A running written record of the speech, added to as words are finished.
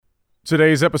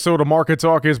Today's episode of Market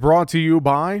Talk is brought to you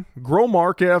by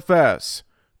Growmark FS.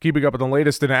 Keeping up with the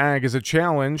latest in ag is a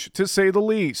challenge, to say the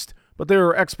least, but there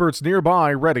are experts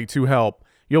nearby ready to help.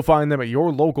 You'll find them at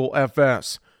your local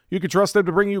FS. You can trust them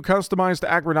to bring you customized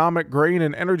agronomic, grain,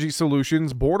 and energy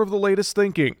solutions bored of the latest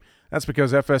thinking. That's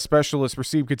because FS specialists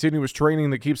receive continuous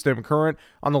training that keeps them current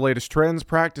on the latest trends,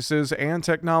 practices, and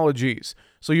technologies.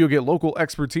 So you'll get local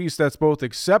expertise that's both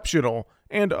exceptional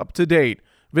and up to date.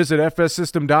 Visit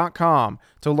fssystem.com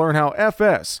to learn how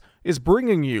FS is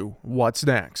bringing you what's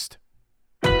next.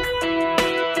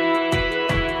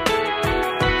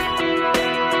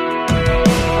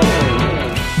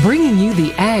 Bringing you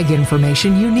the ag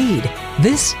information you need.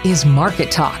 This is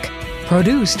Market Talk,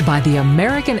 produced by the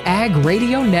American Ag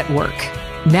Radio Network.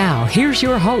 Now, here's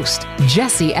your host,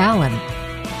 Jesse Allen.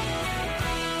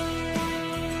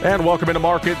 And welcome into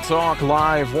Market Talk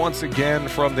live once again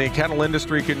from the Cattle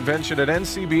Industry Convention at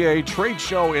NCBA Trade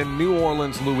Show in New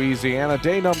Orleans, Louisiana.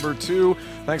 Day number 2.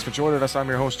 Thanks for joining us. I'm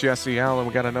your host, Jesse Allen.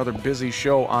 We got another busy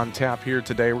show on tap here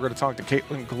today. We're going to talk to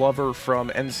Caitlin Glover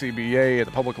from NCBA and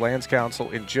the Public Lands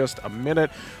Council in just a minute.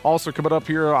 Also coming up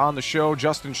here on the show,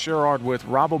 Justin Sherrard with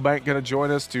Rabobank going to join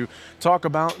us to talk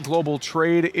about global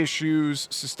trade issues,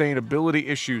 sustainability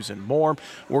issues, and more.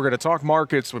 We're going to talk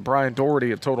markets with Brian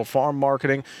Doherty of Total Farm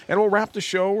Marketing. And we'll wrap the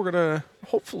show. We're going to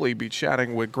hopefully be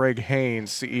chatting with Greg Haynes,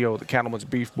 CEO of the Cattlemen's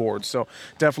Beef Board. So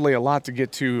definitely a lot to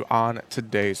get to on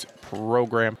today's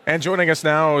program. And joining us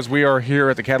now as we are here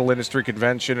at the Cattle Industry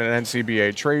Convention and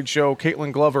NCBA Trade Show,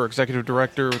 Caitlin Glover, Executive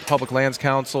Director with Public Lands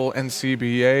Council,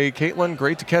 NCBA. Caitlin,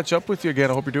 great to catch up with you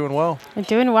again. I hope you're doing well. I'm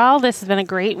doing well. This has been a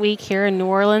great week here in New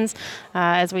Orleans.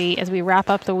 As we wrap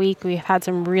up the week, we've had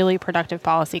some really productive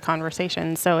policy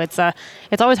conversations. So it's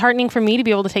always heartening for me to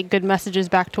be able to take good messages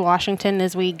back to Washington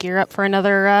as we gear up for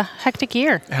another hectic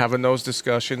year. Having those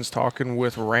discussions, talking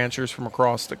with ranchers from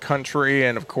across the country,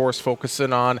 and of course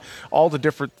focusing on all the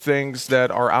different things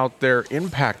that are out there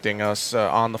impacting us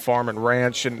on the farm and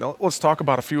ranch. And let's talk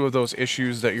about a few of those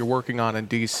issues that you're working on in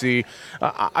D.C.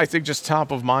 I think just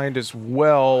top of mind as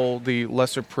well, the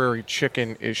lesser prairie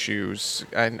chicken issues.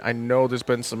 And I know there's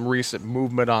been some recent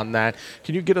movement on that.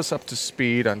 Can you get us up to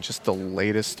speed on just the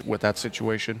latest with that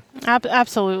situation?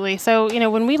 Absolutely. So,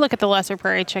 when we look at the lesser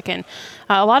prairie chicken,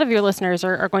 a lot of your listeners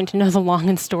are going to know the long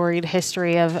and storied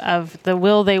history of the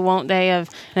will they, won't they of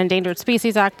an Endangered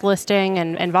Species Act listing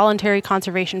and voluntary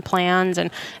conservation plans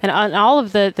and all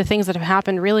of the things that have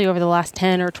happened really over the last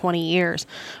 10 or 20 years.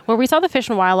 Where we saw the Fish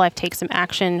and Wildlife take some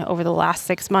action over the last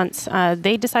 6 months,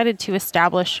 they decided to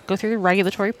go through the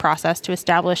regulatory process to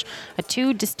establish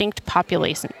two distinct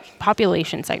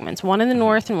population segments, one in the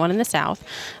north and one in the south.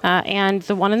 And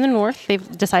the one in the north,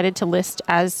 they've decided to list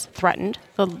as threatened.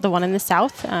 The one in the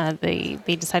south, they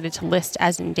decided to list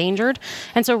as endangered.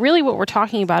 And so really what we're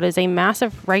talking about is a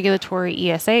massive regulatory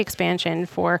ESA expansion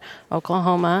for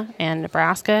Oklahoma and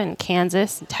Nebraska and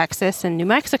Kansas and Texas and New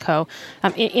Mexico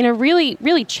in a really,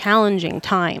 really challenging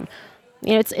time.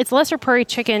 It's lesser prairie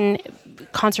chicken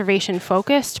conservation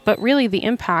focused, but really the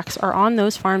impacts are on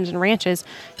those farms and ranches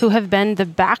who have been the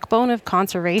backbone of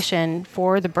conservation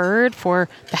for the bird, for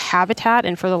the habitat,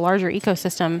 and for the larger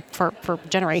ecosystem for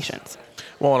generations.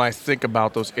 Well, and I think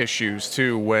about those issues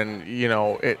too when,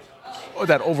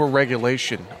 that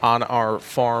overregulation on our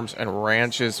farms and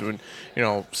ranches, when,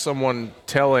 someone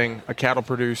telling a cattle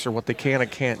producer what they can and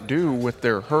can't do with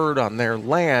their herd on their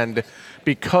land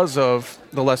because of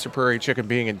the lesser prairie chicken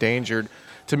being endangered.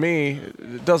 To me,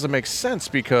 it doesn't make sense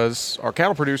because our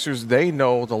cattle producers, they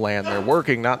know the land they're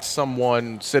working, not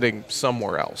someone sitting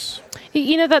somewhere else.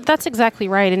 That's exactly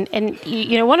right.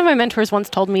 And one of my mentors once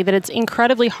told me that it's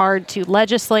incredibly hard to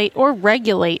legislate or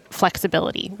regulate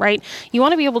flexibility, right? You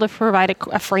want to be able to provide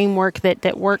a framework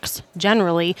that works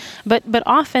generally, but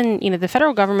often, the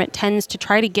federal government tends to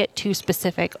try to get too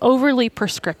specific, overly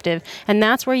prescriptive, and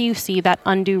that's where you see that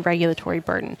undue regulatory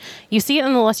burden. You see it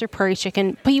in the lesser prairie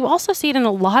chicken, but you also see it in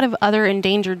a lot of other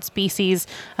endangered species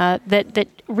that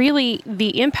really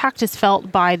the impact is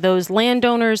felt by those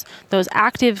landowners, those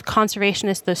active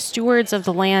conservationists, those stewards of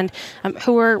the land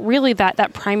who are really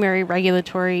that primary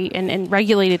regulatory and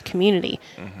regulated community.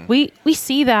 Mm-hmm. We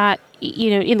see that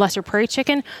in lesser prairie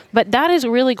chicken, but that is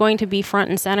really going to be front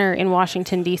and center in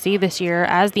Washington, D.C. this year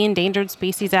as the Endangered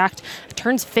Species Act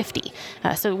turns 50.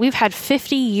 So we've had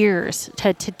 50 years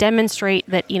to demonstrate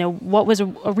that, what was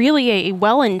really a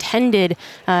well-intended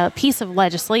piece of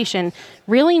legislation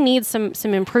really needs some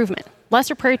improvement.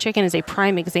 Lesser prairie chicken is a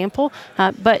prime example,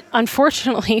 but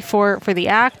unfortunately for the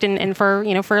act and for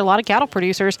for a lot of cattle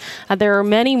producers, there are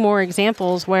many more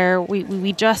examples where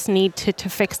we just need to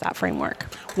fix that framework.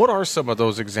 What are some of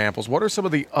those examples? What are some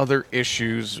of the other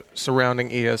issues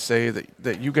surrounding ESA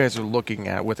that you guys are looking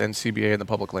at with NCBA and the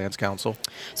Public Lands Council?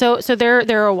 So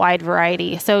there are a wide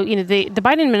variety. So the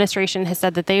Biden administration has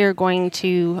said that they are going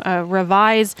to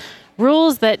revise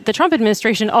rules that the Trump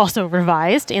administration also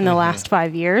revised in the last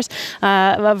 5 years.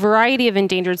 A variety of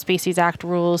Endangered Species Act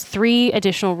rules. 3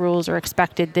 additional rules are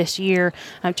expected this year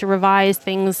to revise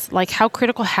things like how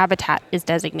critical habitat is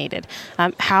designated,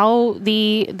 how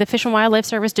the Fish and Wildlife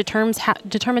Service determines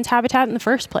habitat in the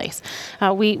first place.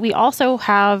 We also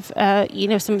have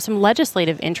some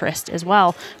legislative interest as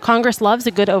well. Congress loves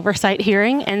a good oversight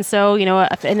hearing, and so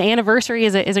an anniversary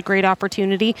is a great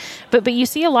opportunity. But you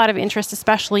see a lot of interest,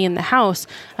 especially in the House,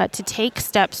 to take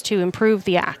steps to improve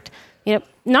the act.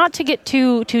 Not to get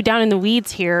too down in the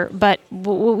weeds here, but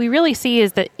what we really see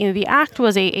is that the act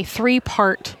was a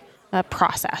 3-part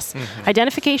process.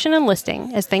 Identification and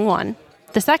listing as thing 1.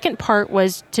 The second part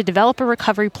was to develop a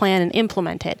recovery plan and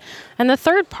implement it. And the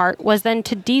third part was then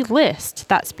to delist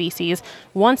that species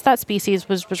once that species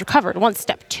was recovered, once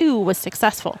step 2 was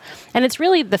successful. And it's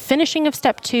really the finishing of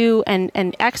step 2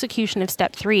 and execution of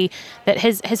step 3 that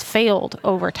has failed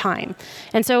over time.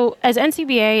 And so as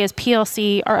NCBA, as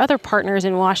PLC, our other partners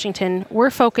in Washington, we're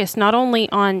focused not only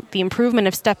on the improvement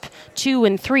of step 2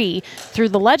 and 3 through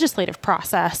the legislative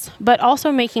process, but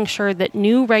also making sure that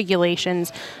new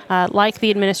regulations like the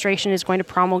administration is going to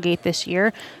promulgate this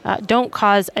year don't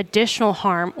cause additional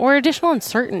harm or additional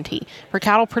uncertainty for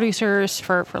cattle producers,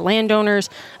 for landowners,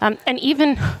 and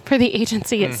even for the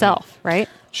agency itself, right?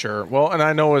 Sure. Well, and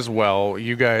I know as well,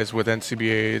 you guys with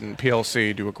NCBA and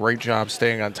PLC do a great job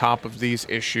staying on top of these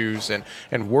issues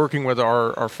and working with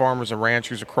our farmers and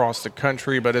ranchers across the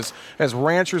country. But as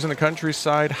ranchers in the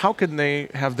countryside, how can they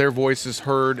have their voices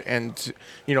heard and,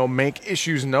 make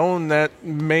issues known that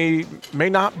may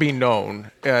not be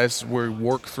known as we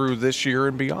work through this year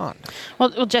and beyond?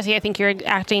 Well, Jesse, I think you're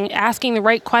asking the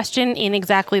right question in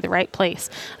exactly the right place.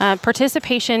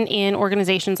 Participation in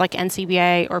organizations like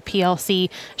NCBA or PLC,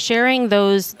 sharing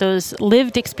those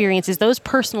lived experiences, those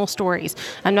personal stories,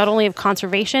 not only of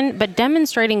conservation, but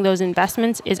demonstrating those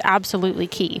investments is absolutely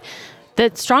key. The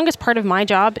strongest part of my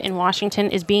job in Washington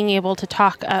is being able to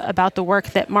talk about the work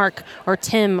that Mark or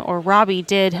Tim or Robbie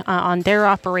did on their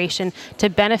operation to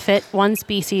benefit one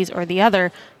species or the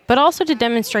other, but also to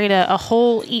demonstrate a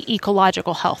whole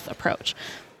ecological health approach.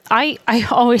 I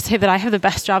always say that I have the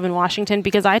best job in Washington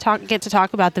because I get to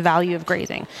talk about the value of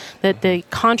grazing, the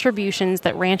contributions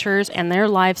that ranchers and their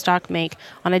livestock make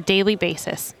on a daily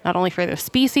basis, not only for the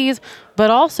species, but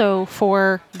also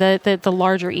for the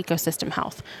larger ecosystem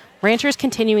health. Ranchers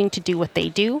continuing to do what they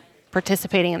do,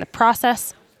 participating in the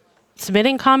process,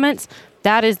 submitting comments,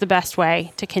 that is the best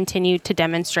way to continue to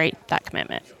demonstrate that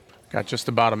commitment. Got just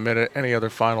about a minute. Any other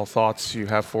final thoughts you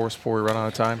have for us before we run out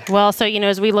of time? Well, so,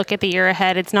 as we look at the year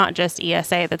ahead, it's not just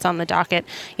ESA that's on the docket.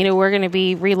 We're going to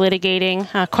be relitigating,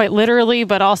 quite literally,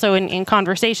 but also in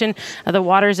conversation, the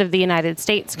waters of the United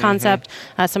States concept.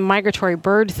 Some migratory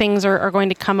bird things are going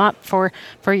to come up for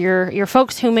your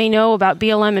folks who may know about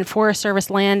BLM and Forest Service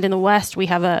land in the West. We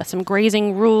have some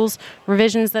grazing rules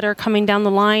revisions that are coming down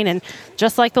the line. And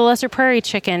just like the lesser prairie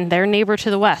chicken, their neighbor to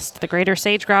the west, the greater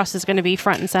sage grouse is going to be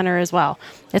front and center as well.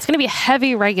 It's going to be a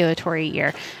heavy regulatory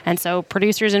year, and so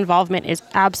producers' involvement is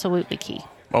absolutely key.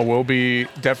 Well, we'll be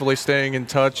definitely staying in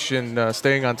touch and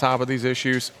staying on top of these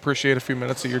issues. Appreciate a few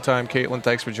minutes of your time, Caitlin.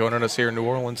 Thanks for joining us here in New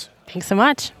Orleans. Thanks so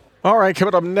much. All right,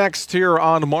 coming up next here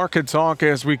on Market Talk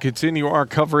as we continue our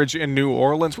coverage in New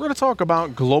Orleans, we're going to talk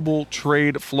about global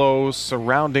trade flows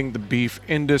surrounding the beef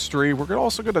industry. We're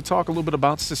also going to talk a little bit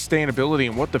about sustainability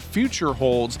and what the future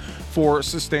holds for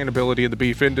sustainability in the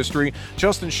beef industry.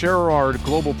 Justin Sherrard,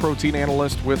 global protein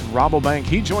analyst with Rabobank,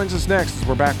 he joins us next as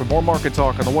we're back with more Market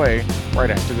Talk on the way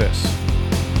right after this.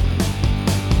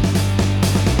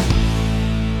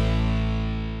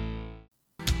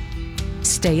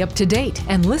 Stay up to date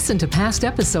and listen to past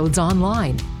episodes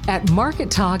online at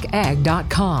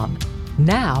markettalkag.com.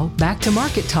 Now, back to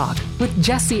Market Talk with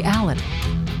Jesse Allen.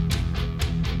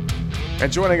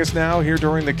 And joining us now here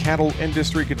during the Cattle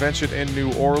Industry Convention in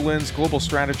New Orleans, global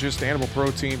strategist, animal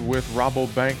protein with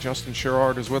Rabobank, Justin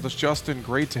Sherrard is with us. Justin,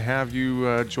 great to have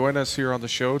you join us here on the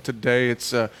show today.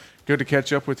 It's good to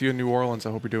catch up with you in New Orleans.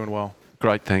 I hope you're doing well.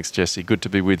 Great, thanks, Jesse. Good to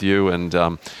be with you,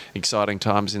 and exciting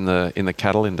times in the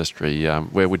cattle industry.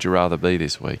 Where would you rather be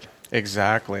this week?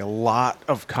 Exactly. A lot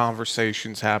of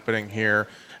conversations happening here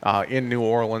in New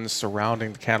Orleans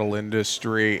surrounding the cattle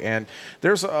industry. And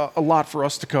there's a lot for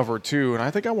us to cover too. And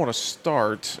I think I want to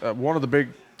start. One of the big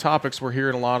topics we're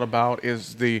hearing a lot about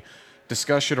is the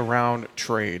discussion around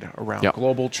trade, around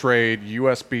global trade,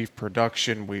 U.S. beef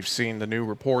production. We've seen the new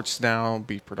reports now,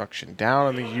 beef production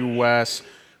down in the U.S.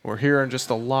 We're hearing just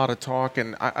a lot of talk,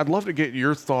 and I'd love to get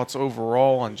your thoughts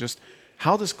overall on just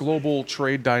how this global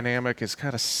trade dynamic is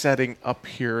kind of setting up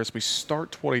here as we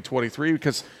start 2023,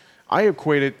 because I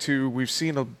equate it to we've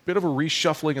seen a bit of a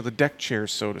reshuffling of the deck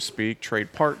chairs, so to speak,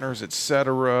 trade partners,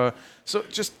 etc. So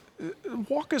just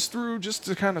walk us through, just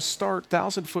to kind of start,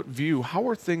 1,000-foot view, how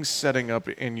are things setting up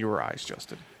in your eyes,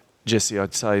 Justin? Jesse,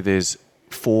 I'd say there's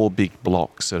 4 big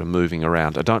blocks that are moving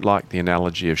around. I don't like the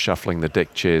analogy of shuffling the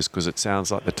deck chairs because it sounds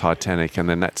like the Titanic, and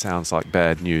then that sounds like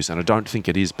bad news, and I don't think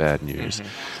it is bad news.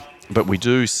 But we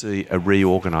do see a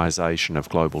reorganisation of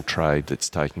global trade that's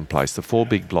taking place. The 4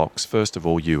 big blocks, first of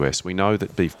all, US. We know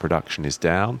that beef production is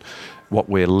down. What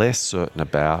we're less certain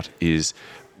about is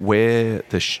where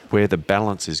the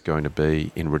balance is going to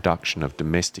be in reduction of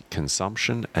domestic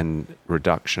consumption and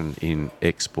reduction in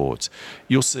exports.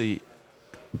 You'll see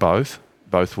both.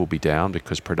 Both will be down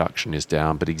because production is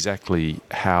down, but exactly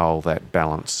how that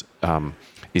balance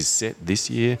is set this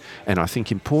year. And I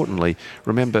think importantly,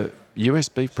 remember, US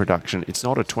beef production, it's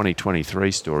not a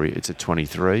 2023 story, it's a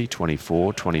 23,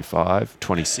 24, 25,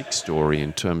 26 story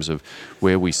in terms of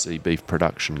where we see beef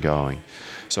production going.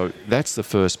 So that's the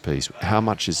first piece. How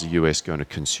much is the US going to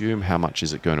consume? How much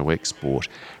is it going to export?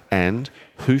 And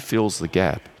who fills the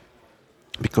gap?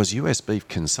 Because US beef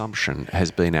consumption has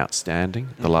been outstanding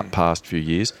the past few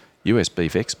years. US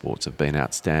beef exports have been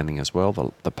outstanding as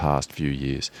well the past few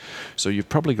years. So you've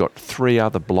probably got 3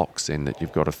 other blocks then that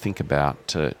you've got to think about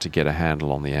to get a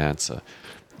handle on the answer.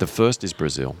 The first is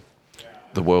Brazil,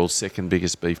 the world's second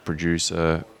biggest beef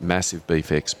producer, massive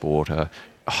beef exporter,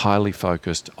 highly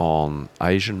focused on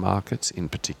Asian markets in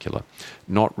particular.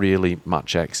 Not really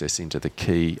much access into the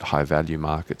key high-value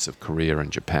markets of Korea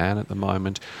and Japan at the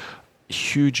moment.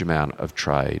 Huge amount of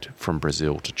trade from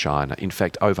Brazil to China. In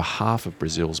fact, over half of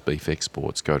Brazil's beef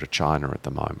exports go to China at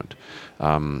the moment.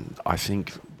 I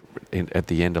think at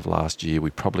the end of last year, we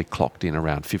probably clocked in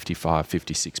around 55,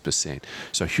 56%.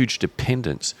 So huge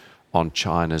dependence on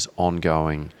China's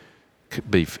ongoing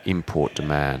beef import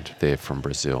demand there from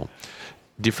Brazil.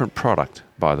 Different product,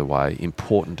 by the way,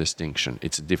 important distinction.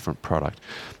 It's a different product.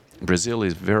 Brazil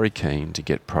is very keen to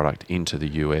get product into the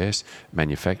US,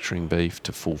 manufacturing beef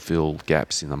to fulfill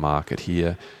gaps in the market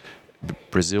here.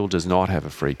 Brazil does not have a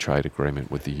free trade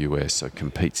agreement with the US, so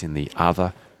competes in the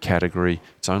other category.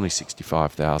 It's only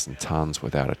 65,000 tonnes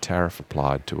without a tariff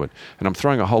applied to it. And I'm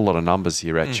throwing a whole lot of numbers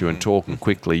here at you and talking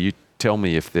quickly. You tell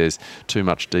me if there's too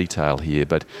much detail here,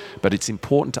 but it's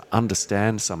important to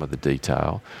understand some of the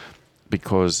detail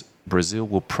because Brazil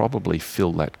will probably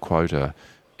fill that quota.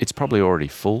 It's probably already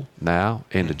full now,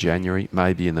 end of January,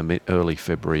 maybe in the early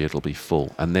February it'll be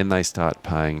full. And then they start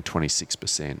paying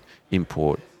 26%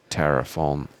 import tariff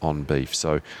on beef.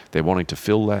 So they're wanting to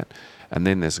fill that. And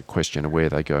then there's a question of where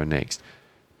they go next.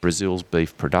 Brazil's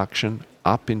beef production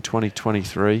up in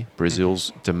 2023.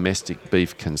 Brazil's domestic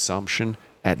beef consumption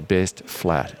at best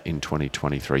flat in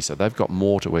 2023. So they've got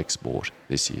more to export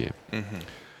this year.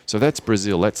 So that's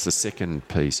Brazil. That's the second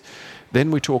piece. Then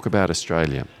we talk about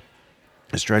Australia.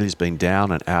 Australia's been down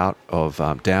and out of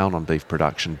down on beef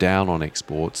production, down on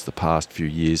exports the past few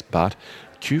years, but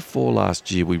Q4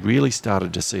 last year we really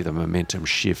started to see the momentum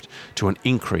shift to an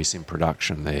increase in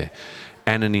production there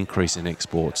and an increase in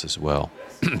exports as well.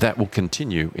 That will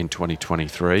continue in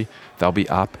 2023. They'll be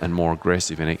up and more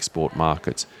aggressive in export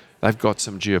markets. They've got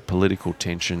some geopolitical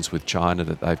tensions with China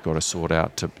that they've got to sort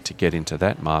out to get into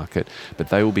that market, but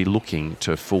they will be looking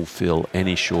to fulfill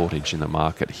any shortage in the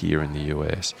market here in the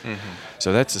US.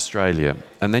 So that's Australia.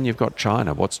 And then you've got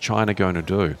China. What's China going to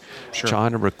do?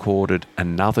 China recorded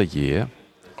another year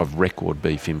of record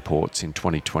beef imports in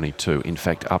 2022. In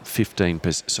fact, up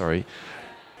 15%.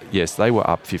 Yes, they were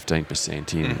up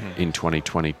 15% in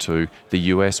 2022. The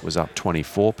US was up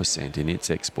 24% in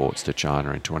its exports to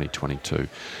China in 2022.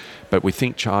 But we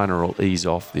think China will ease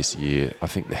off this year. I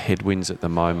think the headwinds at the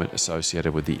moment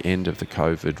associated with the end of the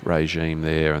COVID regime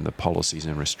there and the policies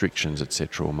and restrictions,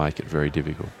 etc., will make it very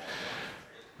difficult.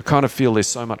 I kind of feel there's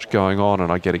so much going on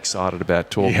and I get excited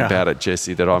about talking about it,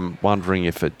 Jesse, that I'm wondering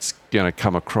if it's going to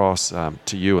come across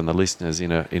to you and the listeners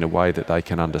in a way that they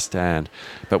can understand.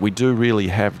 But we do really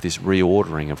have this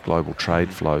reordering of global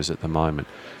trade flows at the moment.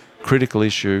 Critical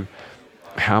issue.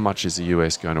 how much is the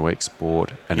US going to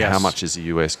export and Yes. how much is the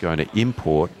US going to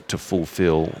import to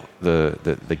fulfill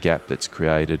the gap that's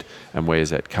created, and where's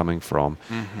that coming from?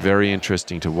 Very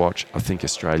interesting to watch. I think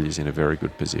Australia's in a very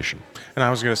good position. And I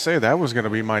was going to say that was going to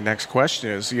be my next question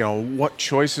is, what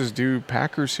choices do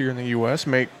packers here in the U.S.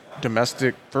 make,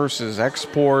 domestic versus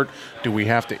export? Do we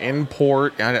have to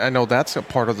import? I know that's a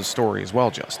part of the story as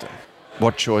well, Justin.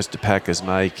 What choice do packers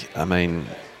make? I mean,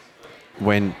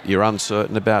 when you're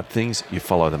uncertain about things, you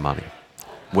follow the money.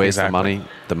 Where's Exactly. the money?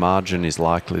 The margin is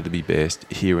likely to be best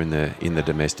here in the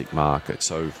domestic market.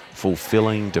 So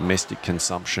fulfilling domestic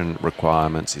consumption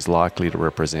requirements is likely to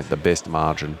represent the best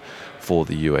margin for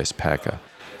the US packer.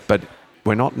 But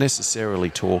we're not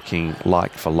necessarily talking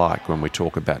like for like when we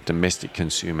talk about domestic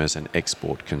consumers and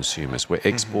export consumers. We're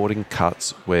exporting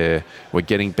cuts where we're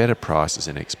getting better prices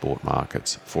in export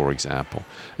markets, for example.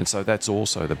 And so that's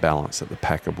also the balance that the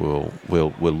packer will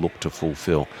look to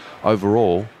fulfill.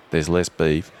 Overall, there's less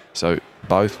beef, so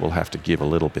both will have to give a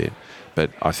little bit. But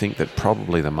I think that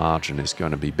probably the margin is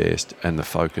going to be best, and the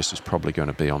focus is probably going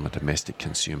to be on the domestic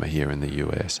consumer here in the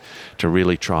US to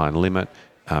really try and limit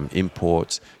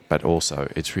imports, but also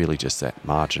it's really just that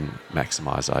margin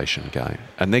maximisation game.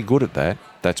 And they're good at that.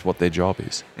 That's what their job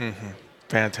is.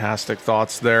 Fantastic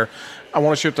thoughts there. I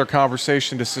want to shift our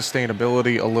conversation to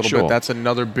sustainability a little Sure. bit. That's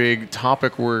another big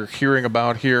topic we're hearing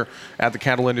about here at the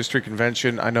Cattle Industry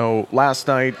Convention. I know last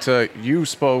night you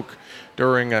spoke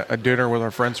during a dinner with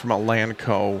our friends from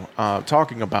Atlanco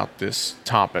talking about this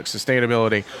topic,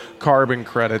 sustainability, carbon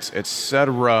credits,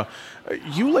 etc.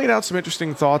 You laid out some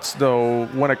interesting thoughts, though,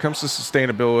 when it comes to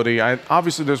sustainability.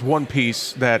 Obviously, there's one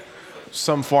piece that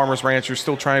some farmers, ranchers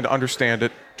still trying to understand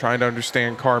it, trying to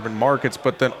understand carbon markets,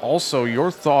 but then also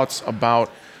your thoughts about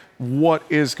what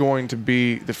is going to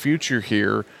be the future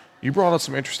here. You brought up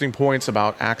some interesting points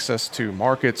about access to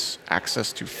markets,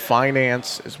 access to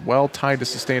finance as well, tied to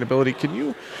sustainability. Can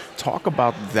you talk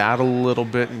about that a little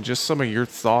bit and just some of your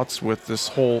thoughts with this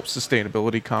whole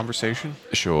sustainability conversation?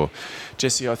 Sure.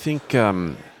 Jesse, I think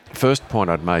first point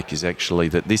I'd make is actually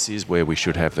that this is where we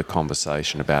should have the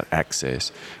conversation about access.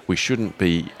 We shouldn't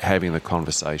be having the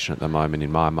conversation at the moment,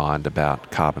 in my mind,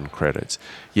 about carbon credits.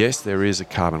 Yes, there is a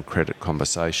carbon credit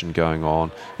conversation going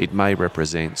on. It may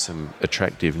represent some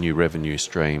attractive new revenue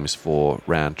streams for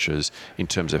ranchers in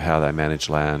terms of how they manage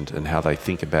land and how they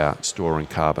think about storing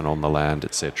carbon on the land,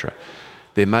 etc.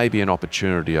 There may be an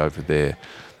opportunity over there.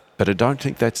 But I don't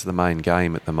think that's the main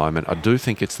game at the moment. I do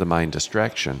think it's the main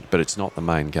distraction, but it's not the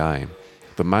main game.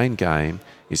 The main game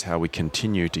is how we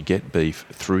continue to get beef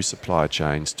through supply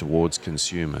chains towards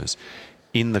consumers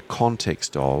in the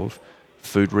context of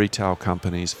food retail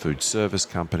companies, food service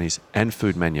companies, and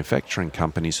food manufacturing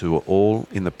companies who are all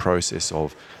in the process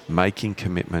of making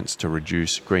commitments to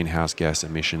reduce greenhouse gas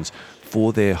emissions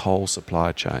for their whole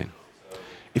supply chain.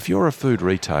 If you're a food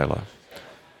retailer,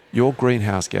 your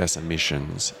greenhouse gas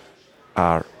emissions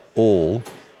are all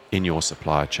in your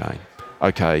supply chain.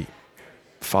 Okay,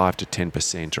 5 to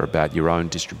 10% are about your own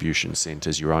distribution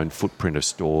centres, your own footprint of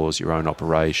stores, your own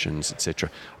operations, etc.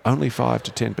 Only 5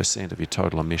 to 10% of your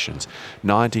total emissions.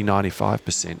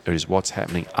 95% is what's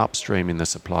happening upstream in the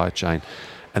supply chain.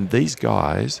 And these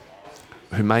guys,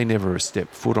 who may never have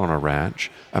stepped foot on a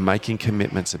ranch, are making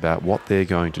commitments about what they're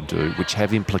going to do, which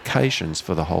have implications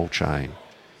for the whole chain.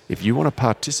 If you want to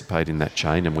participate in that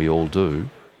chain, and we all do,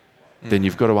 then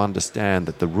you've got to understand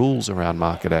that the rules around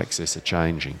market access are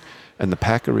changing. And the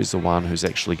packer is the one who's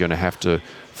actually going to have to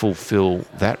fulfill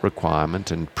that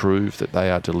requirement and prove that they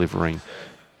are delivering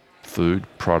food,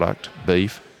 product,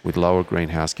 beef with lower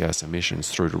greenhouse gas emissions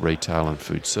through to retail and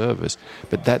food service.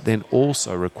 But that then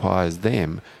also requires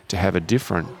them to have a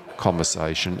different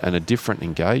conversation and a different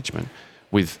engagement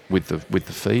with the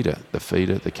feeder,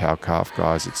 the cow-calf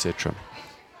guys, etc.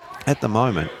 At the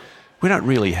moment, we don't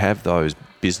really have those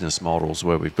business models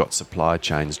where we've got supply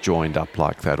chains joined up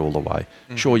like that all the way.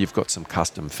 Sure, you've got some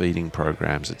custom feeding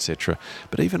programs, etc.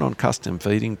 But even on custom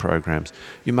feeding programs,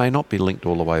 you may not be linked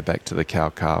all the way back to the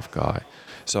cow-calf guy.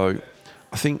 So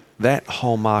I think that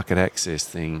whole market access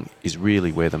thing is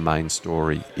really where the main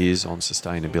story is on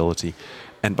sustainability.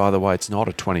 And by the way, it's not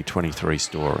a 2023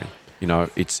 story. You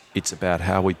know, it's about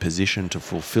how we position to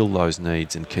fulfill those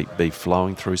needs and keep beef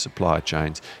flowing through supply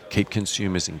chains, keep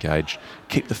consumers engaged,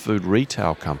 keep the food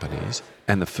retail companies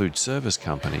and the food service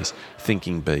companies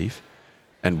thinking beef,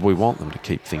 and we want them to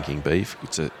keep thinking beef.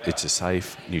 It's a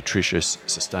safe, nutritious,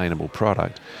 sustainable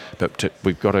product, but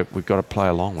we've got to play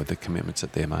along with the commitments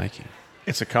that they're making.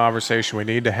 It's a conversation we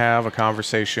need to have, a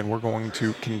conversation we're going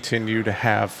to continue to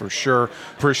have for sure.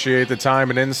 Appreciate the time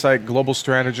and insight. Global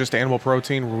strategist, Animal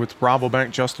Protein. We're with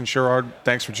Rabobank. Justin Sherrard,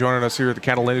 thanks for joining us here at the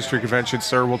Cattle Industry Convention.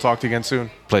 Sir, we'll talk to you again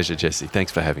soon. Pleasure, Jesse.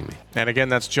 Thanks for having me. And again,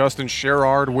 that's Justin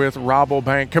Sherrard with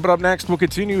Rabobank. Coming up next, we'll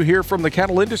continue here from the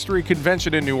Cattle Industry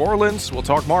Convention in New Orleans. We'll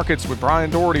talk markets with Brian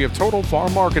Doherty of Total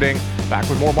Farm Marketing. Back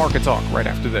with more Market Talk right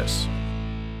after this.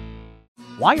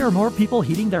 Why are more people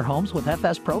heating their homes with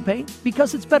FS Propane?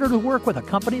 Because it's better to work with a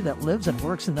company that lives and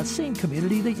works in the same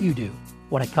community that you do.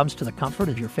 When it comes to the comfort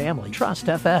of your family, trust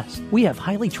FS. We have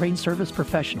highly trained service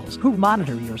professionals who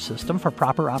monitor your system for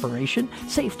proper operation,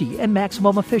 safety, and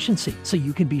maximum efficiency, so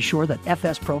you can be sure that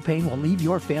FS Propane will leave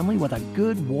your family with a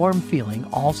good, warm feeling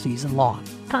all season long.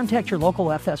 Contact your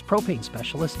local FS Propane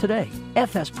specialist today.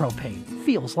 FS Propane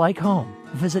feels like home.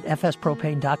 Visit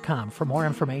fspropane.com for more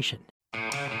information.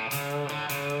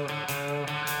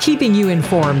 Keeping you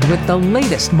informed with the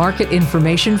latest market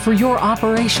information for your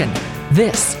operation.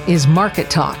 This is Market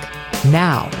Talk.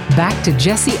 Now, back to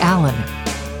Jesse Allen.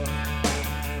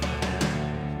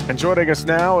 And joining us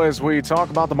now as we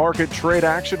talk about the market trade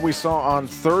action we saw on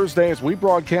Thursday as we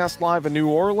broadcast live in New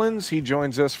Orleans. He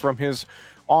joins us from his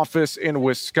office in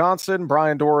Wisconsin.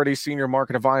 Brian Doherty, Senior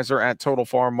Market Advisor at Total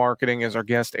Farm Marketing, is our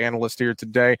guest analyst here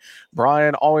today.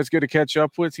 Brian, always good to catch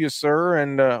up with you, sir,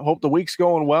 and hope the week's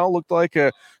going well. Looked like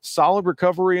a solid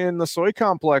recovery in the soy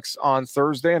complex on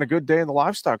Thursday and a good day in the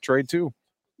livestock trade, too.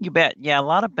 You bet. Yeah, a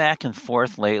lot of back and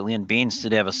forth lately, and beans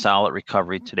did have a solid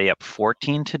recovery today, up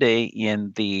 14 today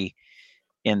in the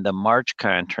March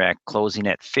contract, closing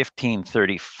at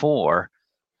 15.34.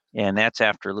 And that's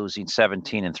after losing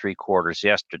 17 3/4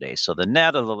 yesterday. So the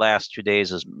net of the last 2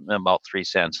 days is about 3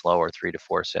 cents lower, 3 to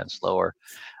 4 cents lower.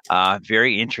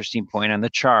 Very interesting point on the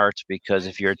charts, because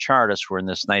if you're a chartist, we're in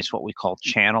this nice, what we call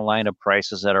channel line of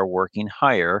prices that are working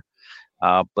higher.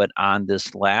 But on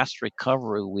this last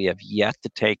recovery, we have yet to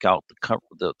take out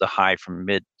the high from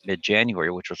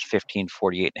mid-January, which was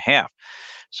 15.48.5.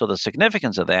 So the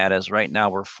significance of that is right now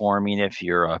we're forming, if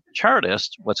you're a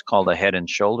chartist, what's called a head and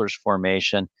shoulders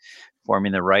formation,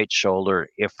 forming the right shoulder.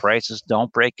 If prices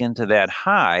don't break into that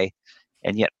high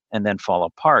and then fall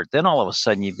apart, then all of a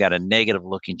sudden you've got a negative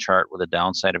looking chart with a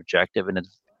downside objective, and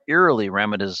it's eerily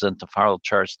reminiscent of how the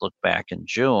charts looked back in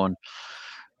June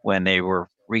when they were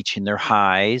reaching their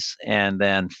highs and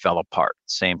then fell apart.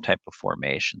 Same type of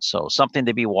formation. So something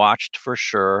to be watched for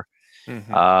sure.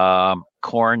 Mm-hmm.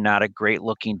 Corn, not a great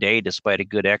looking day despite a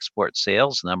good export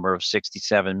sales number of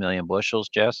 67 million bushels,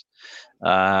 Jess.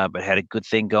 But had a good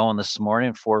thing going this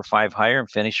morning, 4 or 5 higher,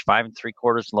 and finished 5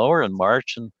 3/4 lower in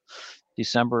March, and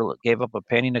December gave up a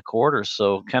penny and a quarter.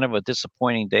 So kind of a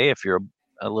disappointing day if you're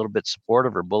a little bit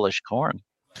supportive or bullish corn.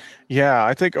 Yeah,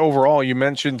 I think overall, you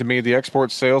mentioned to me the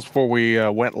export sales before we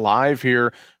went live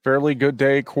here. Fairly good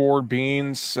day, corn,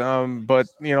 beans. But,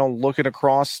 looking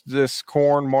across this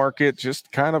corn market,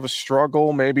 just kind of a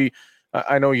struggle. Maybe,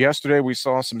 I know yesterday we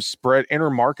saw some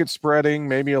intermarket spreading,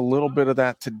 maybe a little bit of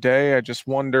that today. I just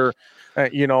wonder,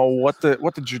 what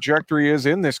the trajectory is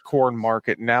in this corn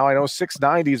market now. I know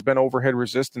 690 has been overhead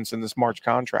resistance in this March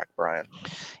contract, Brian.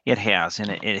 It has, and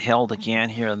it held again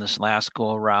here in this last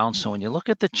go around. So when you look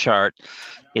at the chart,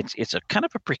 it's a kind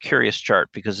of a precarious chart,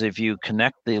 because if you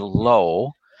connect the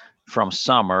low from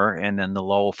summer and then the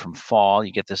low from fall,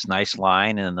 you get this nice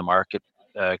line, and then the market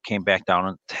came back down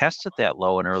and tested that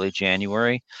low in early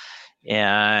January,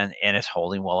 and it's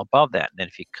holding well above that. And then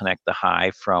if you connect the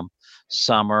high from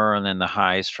summer and then the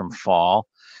highs from fall,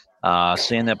 so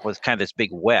you end up with kind of this big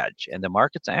wedge, and the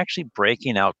market's actually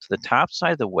breaking out to the top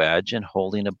side of the wedge and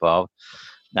holding above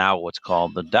now what's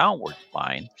called the downward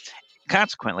line.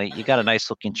 Consequently, you got a nice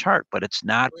looking chart, but it's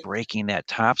not breaking that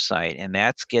top side, and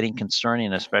that's getting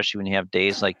concerning, especially when you have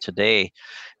days like today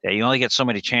that you only get so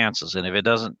many chances, and if it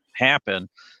doesn't happen,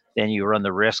 then you run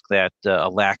the risk that a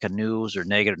lack of news or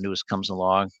negative news comes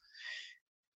along,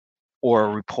 or a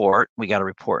report. We got a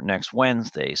report next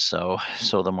Wednesday, so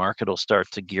the market will start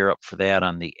to gear up for that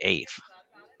on the 8th.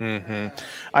 Mm-hmm.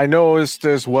 I noticed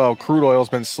as well, crude oil's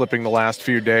been slipping the last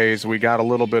few days. We got a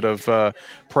little bit of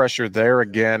pressure there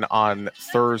again on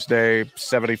Thursday,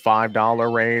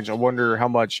 $75 range. I wonder how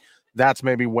much that's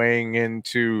maybe weighing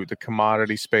into the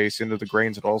commodity space, into the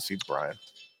grains and oilseeds, Brian.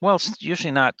 Well, it's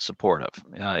usually not supportive.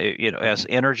 As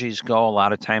energies go, a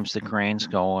lot of times the grains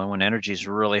go, and when energies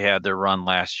really had their run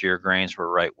last year, grains were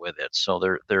right with it. So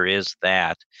there is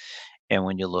that. And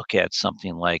when you look at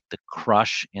something like the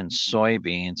crush in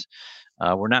soybeans,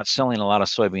 we're not selling a lot of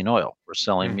soybean oil. We're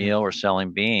selling meal, we're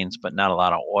selling beans, but not a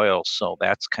lot of oil. So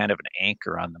that's kind of an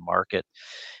anchor on the market.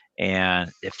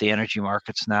 And if the energy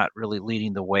market's not really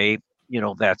leading the way,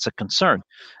 that's a concern.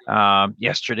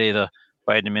 Yesterday, the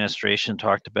Biden administration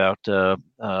talked about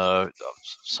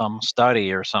some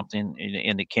study or something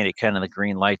indicating kind of the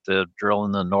green light to drill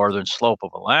in the northern slope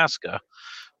of Alaska,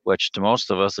 which to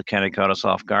most of us, it kind of caught us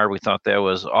off guard. We thought that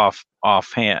was off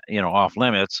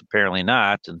limits. Apparently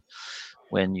not. And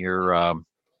when you're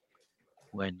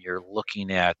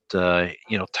looking at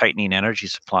tightening energy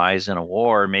supplies in a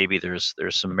war, maybe there's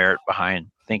some merit behind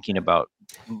thinking about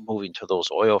moving to those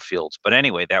oil fields. But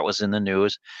anyway, that was in the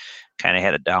news. Kind of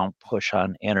had a down push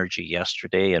on energy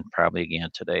yesterday and probably again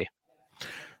today.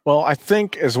 Well, I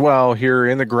think as well here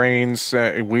in the grains,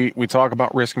 we talk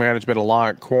about risk management a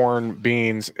lot, corn,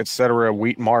 beans, et cetera,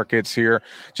 wheat markets here.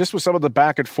 Just with some of the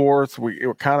back and forth, we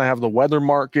kind of have the weather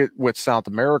market with South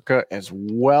America as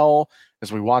well,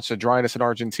 as we watch the dryness in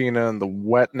Argentina and the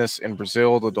wetness in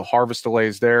Brazil, the harvest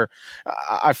delays there.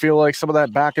 I feel like some of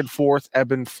that back and forth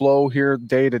ebb and flow here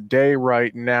day to day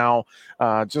right now.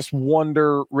 Just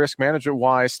wonder, risk management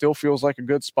wise, still feels like a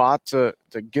good spot to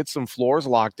get some floors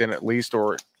locked in at least,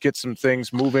 or get some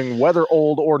things moving, whether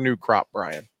old or new crop,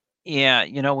 Brian. Yeah,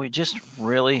 we just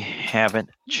really haven't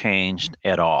changed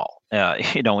at all.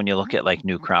 When you look at like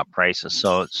new crop prices.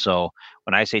 So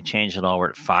when I say change at all, we're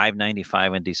at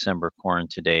 $5.95 in December corn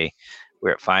today.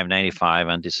 We're at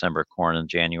 $5.95 on December corn on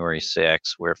January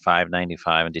 6th. We're at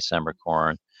 $5.95 in December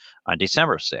corn on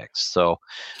December 6th. So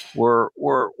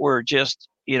we're just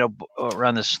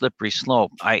around the slippery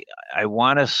slope. I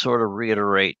want to sort of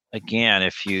reiterate again,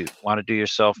 if you want to do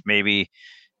yourself maybe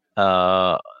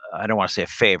I don't want to say a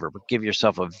favor, but give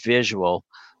yourself a visual.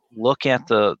 Look at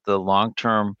the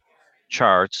long-term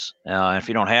charts. If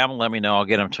you don't have them, let me know. I'll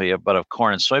get them to you. But of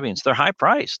corn and soybeans, they're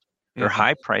high-priced. They're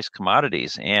high-priced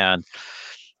commodities. And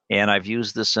I've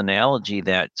used this analogy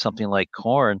that something like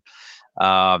corn,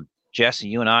 Jesse,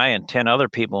 you and I and 10 other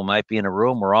people might be in a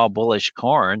room. We're all bullish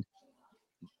corn,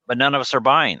 but none of us are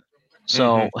buying.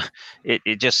 So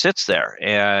it just sits there.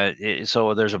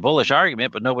 So there's a bullish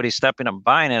argument, but nobody's stepping up and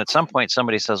buying it. At some point,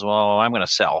 somebody says, well, I'm going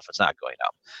to sell if it's not going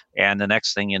up. And the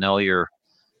next thing you know, you're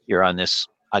on this,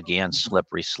 again,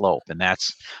 slippery slope. And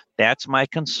that's my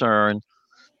concern.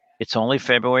 It's only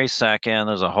February 2nd.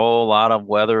 There's a whole lot of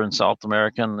weather in South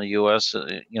America and the U.S.,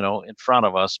 in front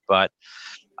of us. But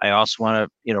I also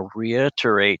want to,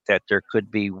 reiterate that there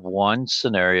could be one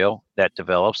scenario that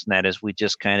develops, and that is we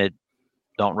just kind of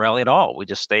don't rally at all. We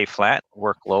just stay flat,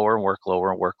 work lower and work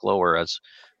lower and work lower as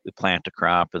we plant a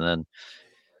crop, and then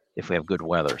if we have good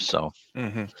weather. So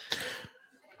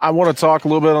I want to talk a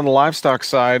little bit on the livestock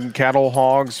side. Cattle,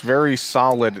 hogs, very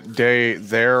solid day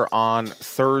there on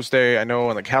Thursday. I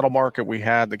know in the cattle market we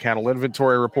had the cattle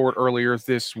inventory report earlier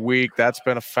this week. That's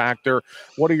been a factor.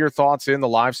 What are your thoughts in the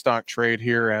livestock trade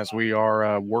here as we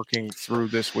are working through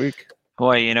this week?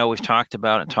 Boy, we've talked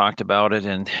about it,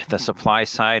 and the supply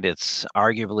side, it's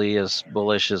arguably as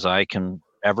bullish as I can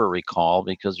ever recall,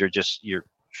 because you're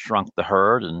shrunk the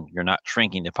herd and you're not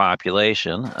shrinking the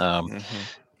population.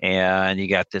 And you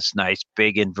got this nice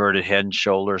big inverted head and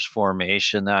shoulders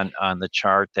formation on the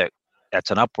chart that's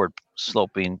an upward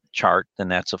sloping chart. And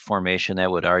that's a formation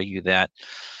that would argue that,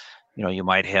 you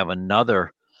might have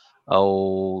another,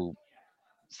 $3,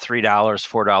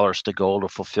 $4 to go to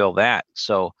fulfill that.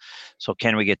 So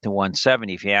can we get to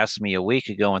 170? If you asked me a week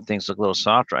ago when things look a little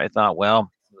softer, I thought, well,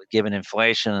 given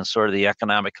inflation and sort of the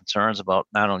economic concerns about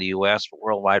not only U.S. but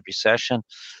worldwide recession,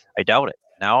 I doubt it.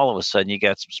 Now all of a sudden you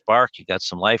got some spark, you got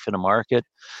some life in the market.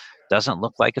 Doesn't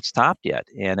look like it's topped yet,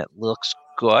 and it looks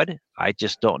good. I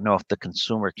just don't know if the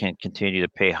consumer can continue to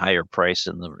pay higher price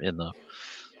in the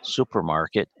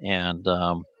supermarket, and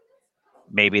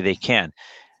maybe they can.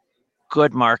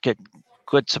 Good market,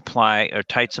 good supply or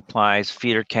tight supplies,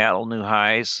 feeder cattle, new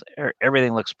highs.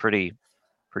 Everything looks pretty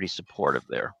supportive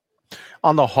there.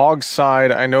 On the hog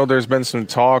side, I know there's been some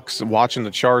talks, watching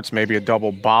the charts, maybe a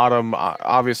double bottom.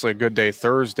 Obviously a good day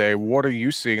Thursday. What are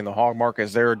you seeing in the hog market?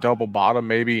 Is there a double bottom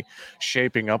maybe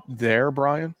shaping up there,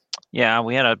 Brian? Yeah,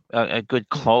 we had a good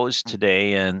close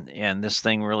today, and this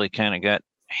thing really kind of got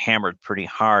hammered pretty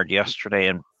hard yesterday,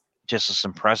 and just as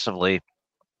impressively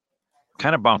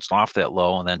kind of bounced off that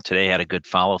low, and then today had a good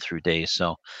follow-through day.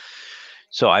 So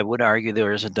I would argue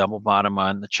there is a double bottom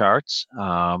on the charts.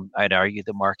 I'd argue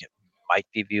the market might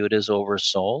be viewed as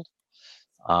oversold,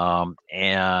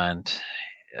 and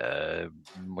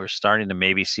we're starting to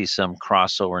maybe see some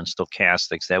crossover in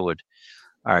stochastics that would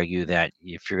argue that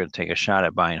if you're going to take a shot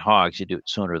at buying hogs, you do it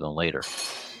sooner than later.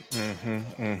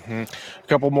 A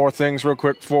couple more things real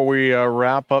quick before we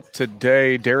wrap up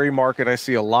today. Dairy market, I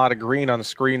see a lot of green on the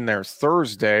screen there.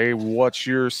 Thursday, what's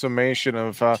your summation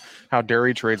of how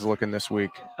dairy trade's looking this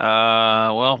week?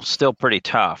 Well, still pretty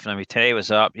tough. I mean, today was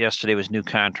up. Yesterday was new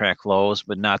contract lows,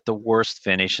 but not the worst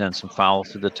finish, and some follow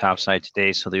through the top side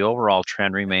today. So the overall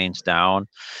trend remains down.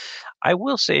 I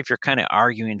will say, if you're kind of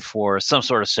arguing for some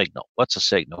sort of signal, what's a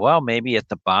signal? Well, maybe at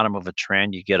the bottom of a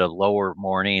trend, you get a lower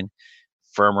morning,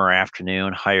 firmer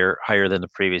afternoon, higher than the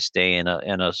previous day, and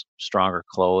a stronger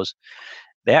close.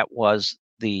 That was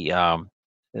the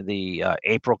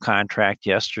April contract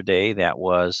yesterday. That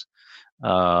was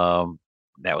a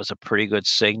pretty good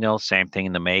signal. Same thing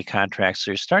in the May contract.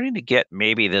 So you're starting to get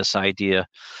maybe this idea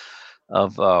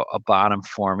of a bottom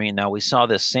forming. Now, we saw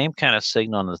this same kind of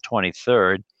signal on the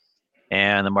 23rd.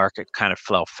 And the market kind of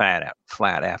fell flat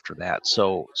after that.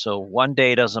 So one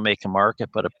day doesn't make a market,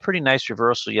 but a pretty nice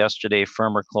reversal yesterday,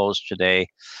 firmer close today.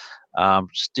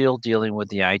 Still dealing with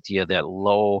the idea that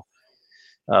lower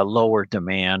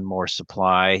demand, more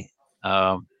supply.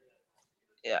 I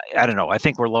don't know. I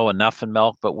think we're low enough in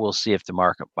milk, but we'll see if the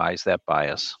market buys that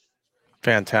bias.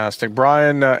 Fantastic.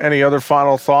 Brian, any other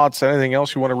final thoughts? Anything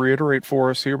else you want to reiterate for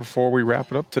us here before we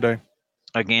wrap it up today?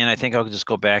 Again, I think I'll just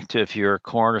go back to, if you're a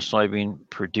corn or soybean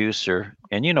producer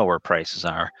and you know where prices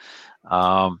are,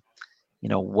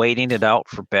 waiting it out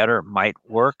for better might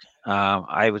work.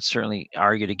 I would certainly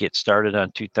argue to get started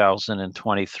on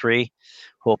 2023.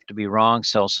 Hope to be wrong,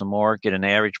 sell some more, get an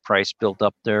average price built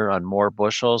up there on more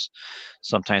bushels.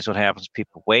 Sometimes what happens,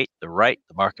 people wait, they're right,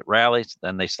 the market rallies,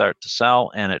 then they start to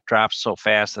sell, and it drops so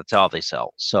fast, that's all they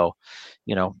sell. So,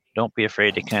 don't be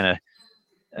afraid to kind of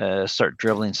start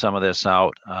dribbling some of this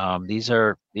out. These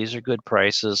are good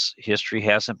prices. History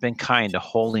hasn't been kind to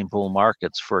holding bull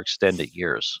markets for extended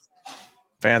years.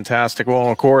 Fantastic. Well,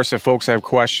 of course, if folks have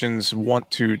questions, want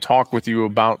to talk with you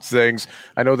about things,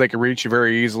 I know they can reach you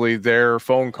very easily there.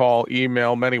 Phone call,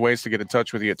 email, many ways to get in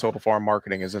touch with you at Total Farm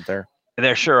Marketing, isn't there?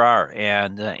 There sure are.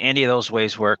 And any of those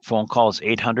ways work. Phone call is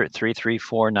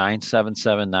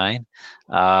 800-334-9779.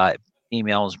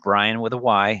 Email is Brian with a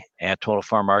Y at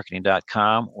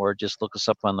totalfarmmarketing.com, or just look us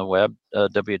up on the web,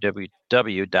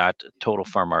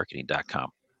 www.totalfarmmarketing.com.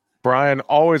 Brian,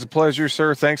 always a pleasure,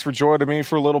 sir. Thanks for joining me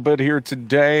for a little bit here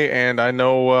today, and I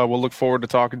know we'll look forward to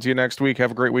talking to you next week. Have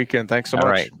a great weekend. Thanks so much.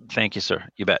 All right. Thank you, sir.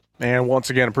 You bet. And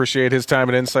once again, appreciate his time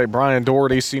and insight. Brian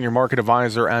Doherty, Senior Market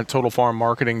Advisor at Total Farm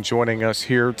Marketing, joining us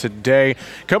here today.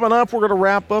 Coming up, we're going to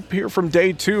wrap up here from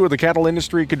day 2 of the Cattle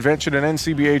Industry Convention and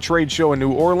NCBA Trade Show in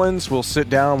New Orleans. We'll sit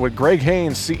down with Greg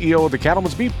Haynes, CEO of the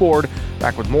Cattlemen's Beef Board,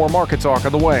 back with more market talk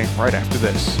on the way right after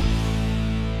this.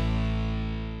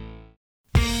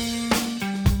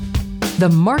 The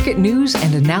market news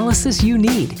and analysis you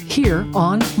need here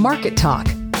on Market Talk.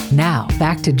 Now,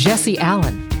 back to Jesse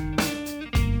Allen.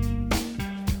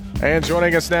 And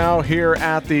joining us now here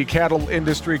at the Cattle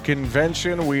Industry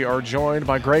Convention, we are joined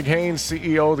by Greg Haynes,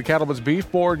 CEO of the Cattlemen's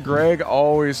Beef Board. Greg,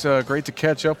 always great to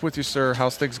catch up with you, sir.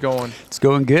 How's things going? It's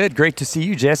going good. Great to see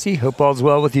you, Jesse. Hope all's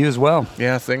well with you as well.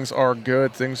 Yeah, things are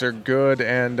good.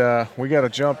 And we got to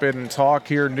jump in and talk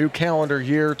here. New calendar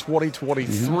year,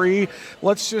 2023.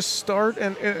 Let's just start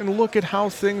and look at how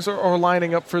things are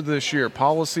lining up for this year.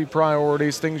 Policy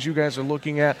priorities, things you guys are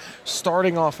looking at.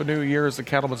 Starting off a new year as the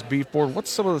Cattlemen's Beef Board,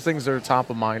 what's some of the things that are top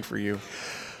of mind for you?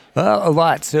 A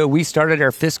lot. So we started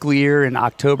our fiscal year in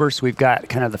October, so we've got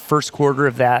kind of the first quarter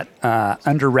of that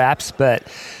under wraps, but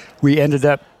we ended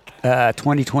up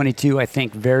 2022, I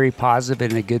think, very positive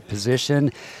and in a good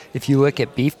position. If you look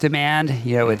at beef demand,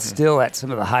 it's still at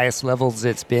some of the highest levels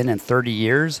it's been in 30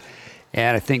 years.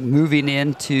 And I think moving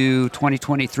into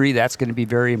 2023, that's going to be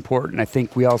very important. I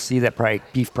think we all see that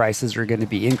beef prices are going to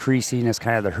be increasing as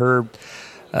kind of the herd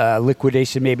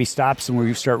liquidation maybe stops and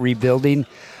we start rebuilding.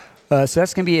 So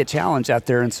that's going to be a challenge out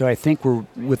there. And so I think we're,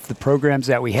 with the programs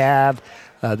that we have,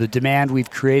 the demand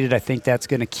we've created, I think that's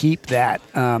going to keep that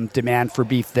demand for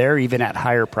beef there, even at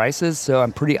higher prices. So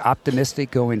I'm pretty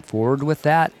optimistic going forward with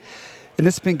that. And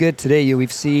it's been good today.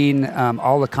 We've seen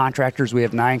all the contractors. We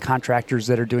have 9 contractors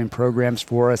that are doing programs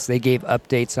for us. They gave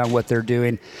updates on what they're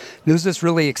doing. It was just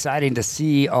really exciting to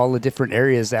see all the different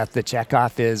areas that the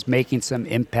checkoff is making some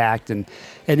impact and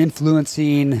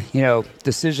influencing,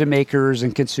 decision makers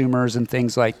and consumers and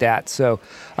things like that. So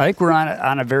I think we're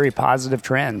on a very positive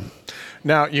trend.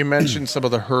 Now, you mentioned some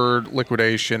of the herd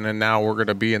liquidation, and now we're going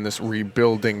to be in this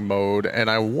rebuilding mode.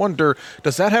 And I wonder,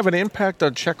 does that have an impact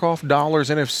on checkoff dollars?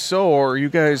 And if so, are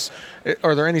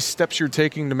there any steps you're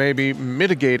taking to maybe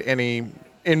mitigate any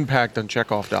impact on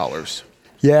checkoff dollars?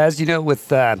 Yeah, as you know, with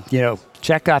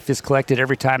checkoff is collected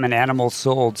every time an animal's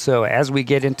sold. So as we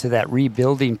get into that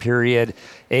rebuilding period,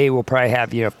 we'll probably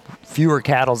have fewer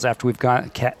cattles after we've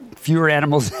gone. Fewer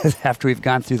animals after we've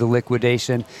gone through the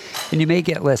liquidation, and you may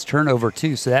get less turnover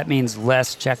too. So that means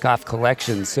less checkoff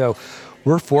collections. So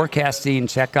we're forecasting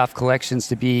checkoff collections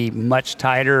to be much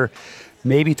tighter,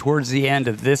 maybe towards the end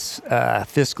of this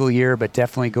fiscal year, but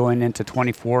definitely going into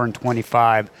 24 and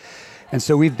 25. And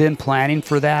so we've been planning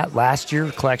for that. Last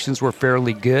year, collections were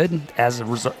fairly good as a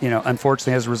result,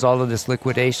 unfortunately as a result of this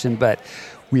liquidation, but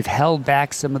we've held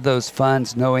back some of those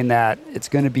funds knowing that it's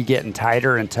going to be getting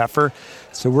tighter and tougher.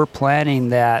 So we're planning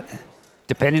that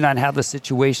depending on how the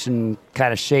situation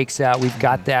kind of shakes out, we've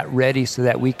got that ready so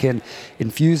that we can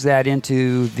infuse that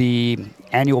into the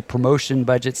annual promotion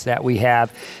budgets that we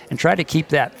have and try to keep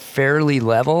that fairly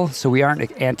level so we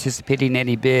aren't anticipating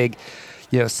any big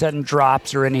sudden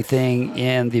drops or anything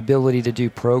in the ability to do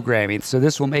programming. So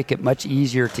this will make it much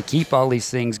easier to keep all these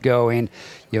things going,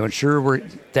 ensure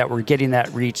that we're getting that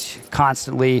reach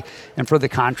constantly, and for the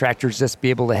contractors just be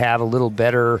able to have a little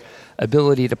better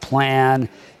ability to plan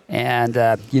and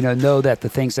know that the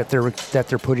things that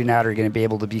they're putting out are going to be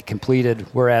able to be completed.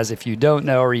 Whereas if you don't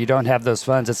know or you don't have those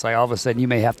funds, it's like all of a sudden you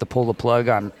may have to pull the plug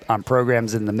on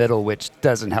programs in the middle, which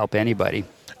doesn't help anybody.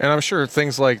 And I'm sure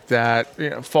things like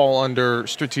that fall under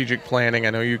strategic planning. I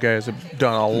know you guys have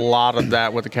done a lot of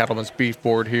that with the Cattlemen's Beef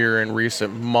Board here in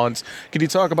recent months. Can you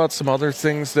talk about some other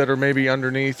things that are maybe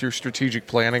underneath your strategic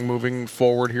planning moving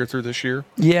forward here through this year?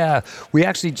 Yeah, we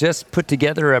actually just put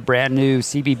together a brand new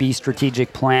CBB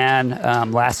strategic plan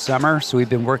last summer. So we've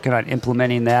been working on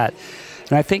implementing that.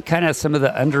 And I think kind of some of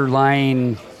the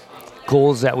underlying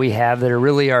goals that we have that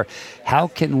are how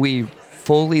can we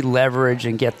fully leverage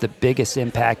and get the biggest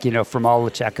impact, from all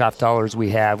the checkoff dollars we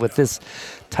have. With this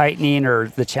tightening or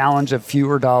the challenge of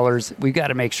fewer dollars, we've got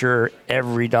to make sure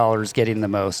every dollar is getting the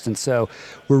most. And so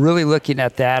we're really looking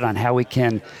at that on how we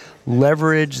can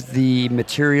leverage the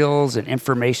materials and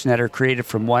information that are created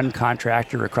from one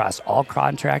contractor across all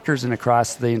contractors and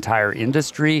across the entire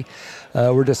industry.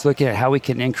 We're just looking at how we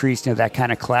can increase that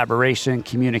kind of collaboration,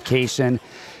 communication.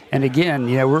 And again,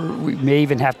 we may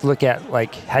even have to look at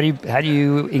how do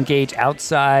you engage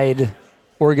outside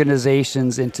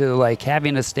organizations into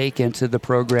having a stake into the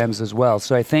programs as well.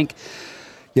 So I think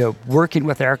working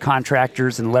with our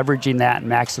contractors and leveraging that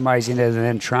and maximizing it, and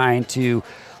then trying to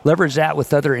leverage that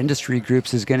with other industry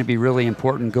groups is going to be really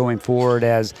important going forward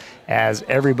as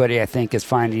everybody, I think, is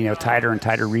finding tighter and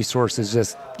tighter resources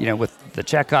just with the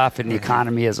checkoff and the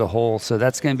economy as a whole. So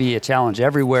that's going to be a challenge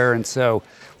everywhere, and so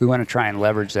we want to try and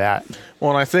leverage that. Well,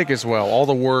 and I think as well, all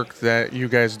the work that you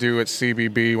guys do at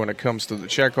CBB when it comes to the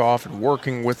checkoff and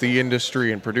working with the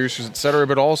industry and producers, et cetera,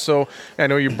 but also I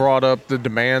know you brought up the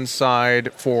demand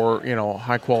side for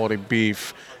high quality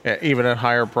beef, even at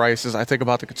higher prices. I think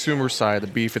about the consumer side, the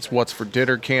Beef It's What's for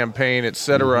Dinner campaign, et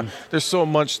cetera. There's so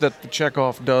much that the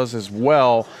checkoff does as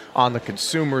well on the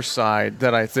consumer side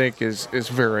that I think is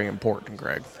very important,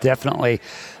 Greg. Definitely.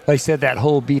 Like I said, that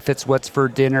whole Beef It's What's for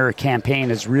Dinner campaign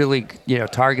is really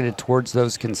targeted towards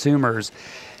those consumers.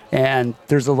 And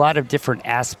there's a lot of different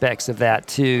aspects of that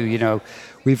too.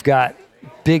 We've got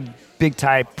big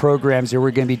type programs here.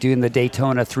 We're going to be doing the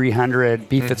Daytona 300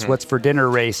 Beef It's What's for Dinner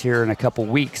race here in a couple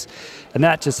weeks. And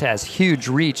that just has huge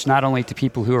reach, not only to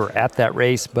people who are at that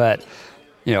race, but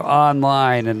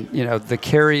online and, the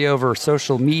carryover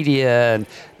social media and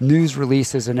news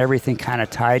releases and everything kind of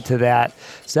tied to that.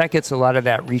 So that gets a lot of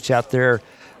that reach out there.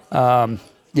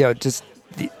 Just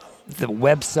the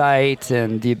website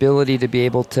and the ability to be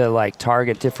able to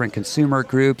target different consumer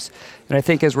groups. And I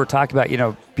think as we're talking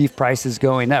about, beef prices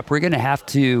going up, we're going to have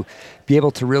to be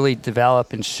able to really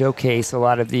develop and showcase a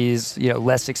lot of these,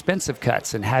 less expensive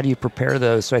cuts and how do you prepare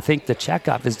those. So I think the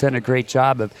checkoff has done a great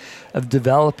job of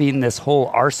developing this whole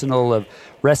arsenal of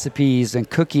recipes and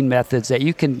cooking methods that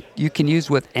you can use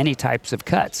with any types of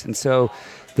cuts. And so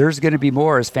there's going to be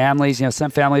more as families,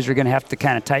 some families are going to have to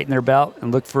kind of tighten their belt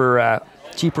and look for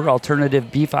cheaper alternative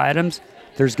beef items.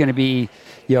 There's going to be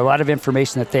a lot of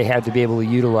information that they have to be able to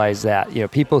utilize that.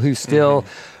 People who still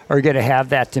are going to have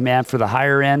that demand for the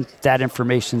higher end, that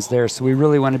information's there. So we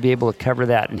really want to be able to cover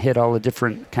that and hit all the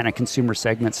different kind of consumer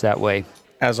segments that way.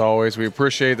 As always, we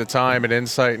appreciate the time and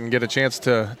insight and get a chance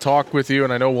to talk with you,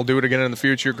 and I know we'll do it again in the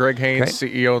future. Greg Haynes,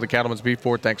 CEO of the Cattlemen's Beef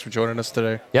Board, thanks for joining us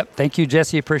today. Yep, thank you,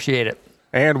 Jesse. Appreciate it.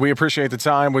 And we appreciate the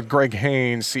time with Greg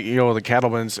Haynes, CEO of the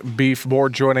Cattlemen's Beef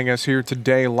Board, joining us here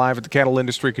today live at the Cattle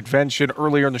Industry Convention.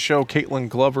 Earlier in the show, Caitlin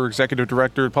Glover, Executive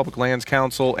Director at Public Lands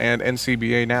Council and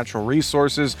NCBA Natural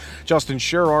Resources. Justin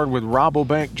Sherrard with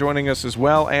Rabobank joining us as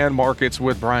well, and markets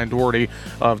with Brian Doherty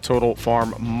of Total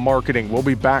Farm Marketing. We'll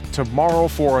be back tomorrow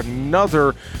for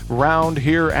another round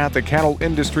here at the Cattle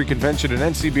Industry Convention and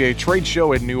NCBA Trade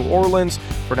Show in New Orleans.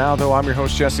 For now, though, I'm your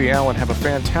host, Jesse Allen. Have a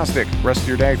fantastic rest of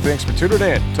your day. Thanks for tuning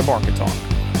in to Market Talk.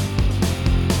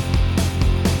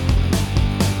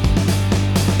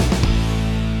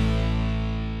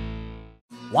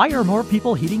 Why are more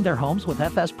people heating their homes with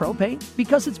FS Propane?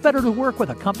 Because it's better to work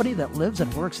with a company that lives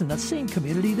and works in the same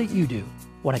community that you do.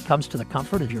 When it comes to the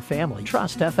comfort of your family,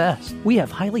 trust FS. We have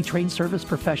highly trained service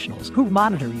professionals who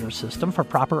monitor your system for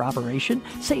proper operation,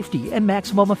 safety, and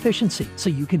maximum efficiency, so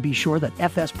you can be sure that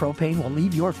FS Propane will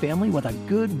leave your family with a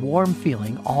good, warm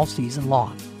feeling all season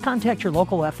long. Contact your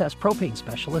local FS Propane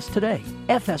specialist today.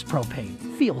 FS Propane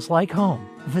feels like home.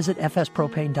 Visit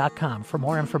fspropane.com for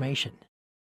more information.